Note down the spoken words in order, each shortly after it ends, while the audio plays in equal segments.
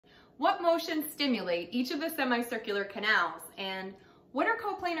What motions stimulate each of the semicircular canals, and what are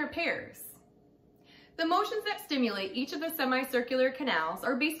coplanar pairs? The motions that stimulate each of the semicircular canals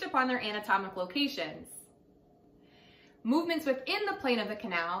are based upon their anatomic locations. Movements within the plane of the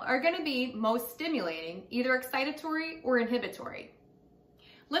canal are going to be most stimulating, either excitatory or inhibitory.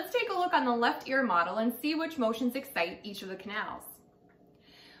 Let's take a look on the left ear model and see which motions excite each of the canals.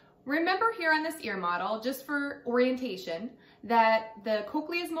 Remember here on this ear model, just for orientation, that the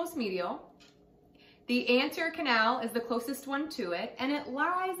cochlea is most medial, the anterior canal is the closest one to it, and it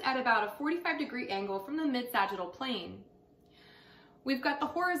lies at about a 45-degree angle from the mid-sagittal plane. We've got the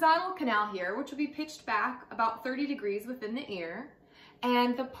horizontal canal here, which will be pitched back about 30 degrees within the ear,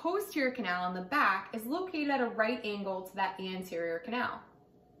 and the posterior canal in the back is located at a right angle to that anterior canal.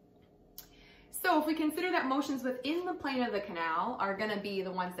 So if we consider that motions within the plane of the canal are going to be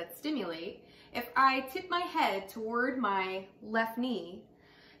the ones that stimulate, if I tip my head toward my left knee,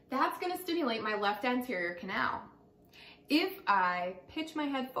 that's going to stimulate my left anterior canal. If I pitch my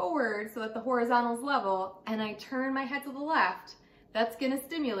head forward so that the horizontal is level and I turn my head to the left, that's going to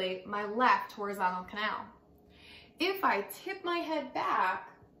stimulate my left horizontal canal. If I tip my head back,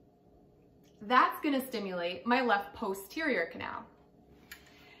 that's going to stimulate my left posterior canal.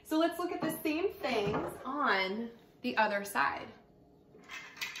 So let's look at the same things on the other side.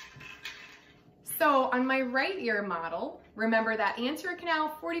 So on my right ear model, remember that anterior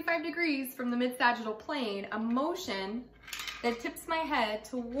canal 45 degrees from the mid-sagittal plane, a motion that tips my head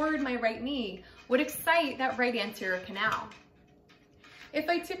toward my right knee would excite that right anterior canal. If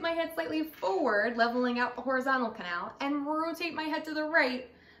I tip my head slightly forward, leveling out the horizontal canal, and rotate my head to the right,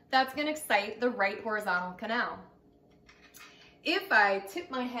 that's going to excite the right horizontal canal. If I tip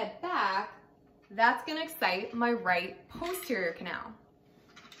my head back, that's going to excite my right posterior canal.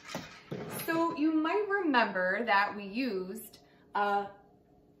 So you might remember that we used a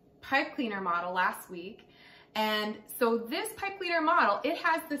pipe cleaner model last week. And so this pipe cleaner model, it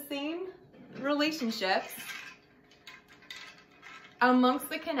has the same relationships amongst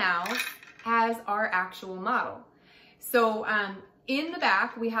the canals as our actual model. So in the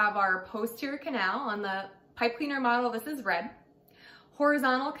back, we have our posterior canal. On the pipe cleaner model, this is red.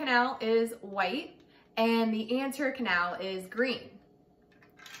 Horizontal canal is white, and the anterior canal is green.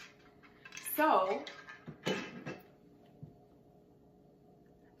 So if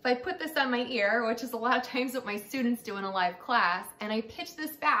I put this on my ear, which is a lot of times what my students do in a live class, and I pitch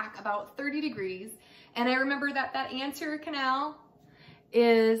this back about 30 degrees, and I remember that that anterior canal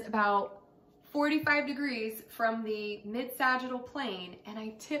is about 45 degrees from the mid-sagittal plane, and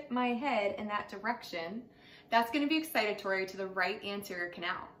I tip my head in that direction, that's going to be excitatory to the right anterior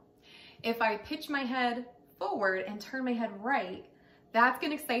canal. If I pitch my head forward and turn my head right, that's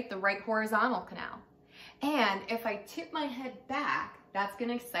going to excite the right horizontal canal. And if I tip my head back, that's going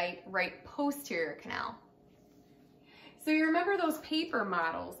to excite right posterior canal. So you remember those paper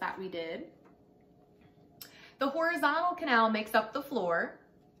models that we did? The horizontal canal makes up the floor,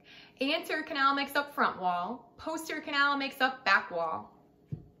 anterior canal makes up front wall, posterior canal makes up back wall.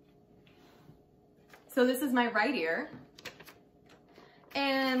 So this is my right ear,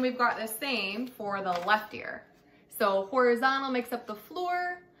 and we've got the same for the left ear. So horizontal makes up the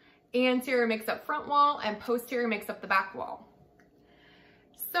floor, anterior makes up front wall, and posterior makes up the back wall.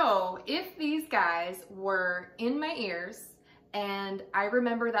 So if these guys were in my ears, and I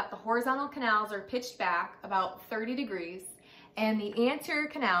remember that the horizontal canals are pitched back about 30 degrees, and the anterior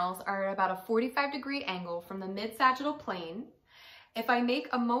canals are at about a 45-degree angle from the mid-sagittal plane, if I make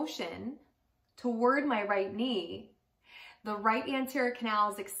a motion toward my right knee, the right anterior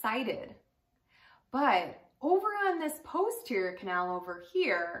canal is excited. But over on this posterior canal over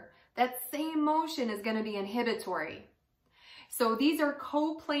here, that same motion is going to be inhibitory. So these are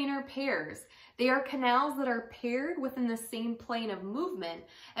coplanar pairs. They are canals that are paired within the same plane of movement,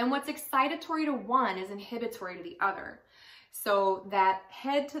 and what's excitatory to one is inhibitory to the other. So that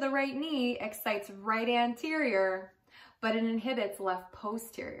head to the right knee excites right anterior, but it inhibits left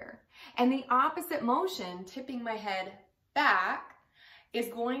posterior. And the opposite motion, tipping my head back, is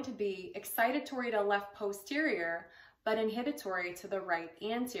going to be excitatory to left posterior, but inhibitory to the right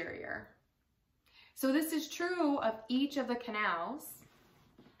anterior. So this is true of each of the canals.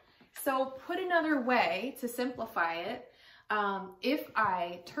 So put another way to simplify it, if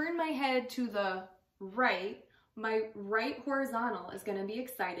I turn my head to the right, my right horizontal is going to be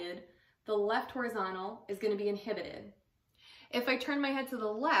excited, the left horizontal is going to be inhibited. If I turn my head to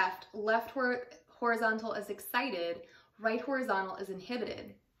the left, horizontal is excited, right horizontal is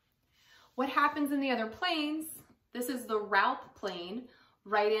inhibited. What happens in the other planes? This is the Raup plane,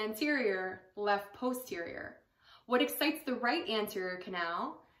 right anterior, left posterior. What excites the right anterior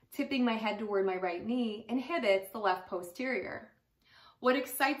canal tipping my head toward my right knee inhibits the left posterior. What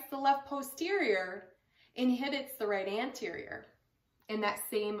excites the left posterior inhibits the right anterior in that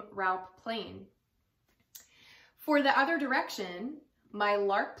same Raup plane. For the other direction, my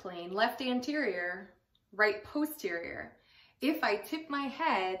LARP plane, left anterior, right posterior. If I tip my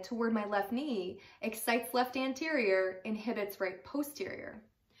head toward my left knee, excites left anterior, inhibits right posterior.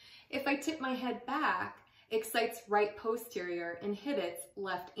 If I tip my head back, excites right posterior, inhibits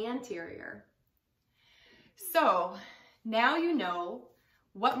left anterior. So now you know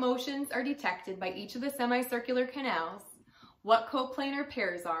what motions are detected by each of the semicircular canals, what coplanar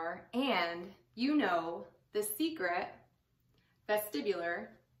pairs are, and you know the secret vestibular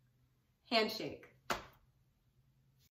handshake.